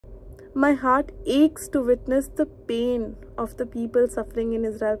My heart aches to witness the pain of the people suffering in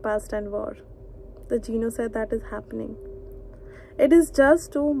Israel-Palestine war, the genocide that is happening. It is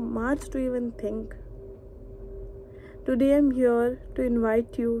just too much to even think. Today I'm here to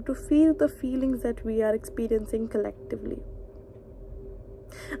invite you to feel the feelings that we are experiencing collectively.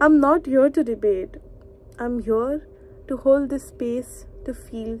 I'm not here to debate. I'm here to hold this space to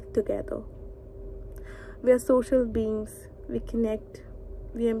feel together. We are social beings. We connect,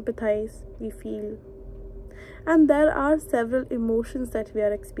 we empathize, we feel. And there are several emotions that we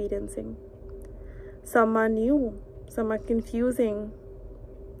are experiencing. Some are new, some are confusing,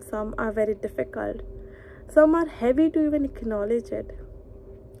 some are very difficult, some are heavy to even acknowledge it.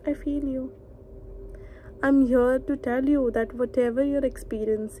 I feel you. I'm here to tell you that whatever you're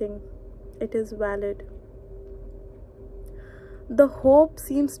experiencing, it is valid. The hope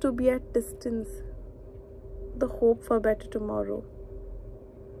seems to be at distance, the hope for better tomorrow.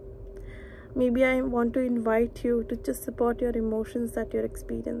 Maybe I want to invite you to just support your emotions that you're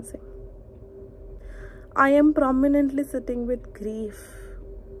experiencing. I am prominently sitting with grief.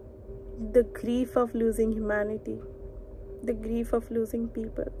 The grief of losing humanity. The grief of losing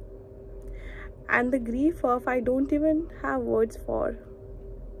people. And the grief of I don't even have words for.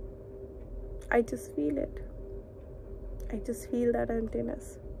 I just feel it. I just feel that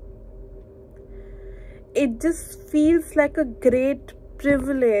emptiness. It just feels like a great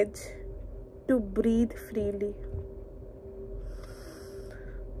privilege to breathe freely.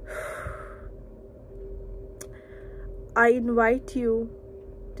 I invite you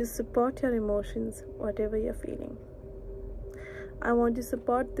to support your emotions, whatever you're feeling. I want to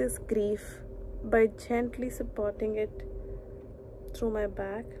support this grief by gently supporting it through my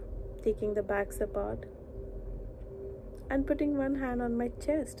back, taking the backs apart, and putting one hand on my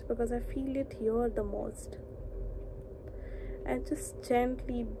chest because I feel it here the most. And just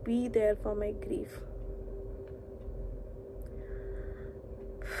gently be there for my grief.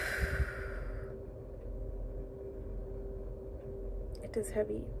 It is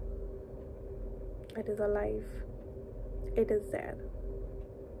heavy. It is alive. It is there.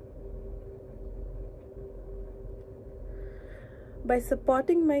 By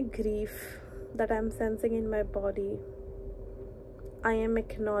supporting my grief that I'm sensing in my body, I am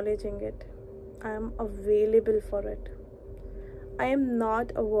acknowledging it. I am available for it. I am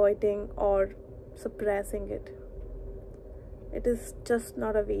not avoiding or suppressing it. It is just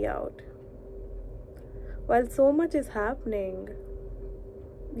not a way out. While so much is happening,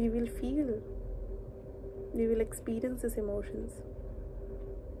 we will feel, we will experience these emotions.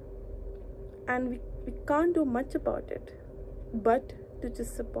 And we can't do much about it, but to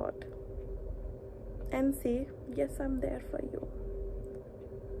just support and say, yes, I'm there for you.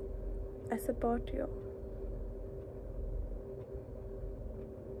 I support you.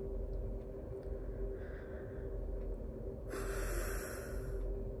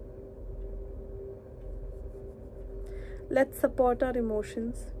 Let's support our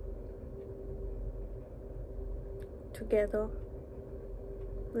emotions together.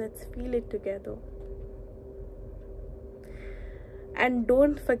 Let's feel it together. And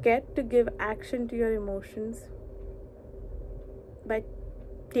don't forget to give action to your emotions by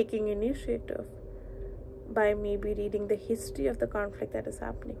taking initiative, by maybe reading the history of the conflict that is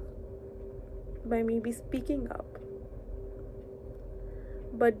happening, by maybe speaking up.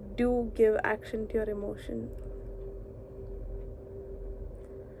 But do give action to your emotion.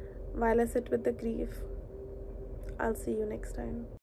 While I sit with the grief, I'll see you next time.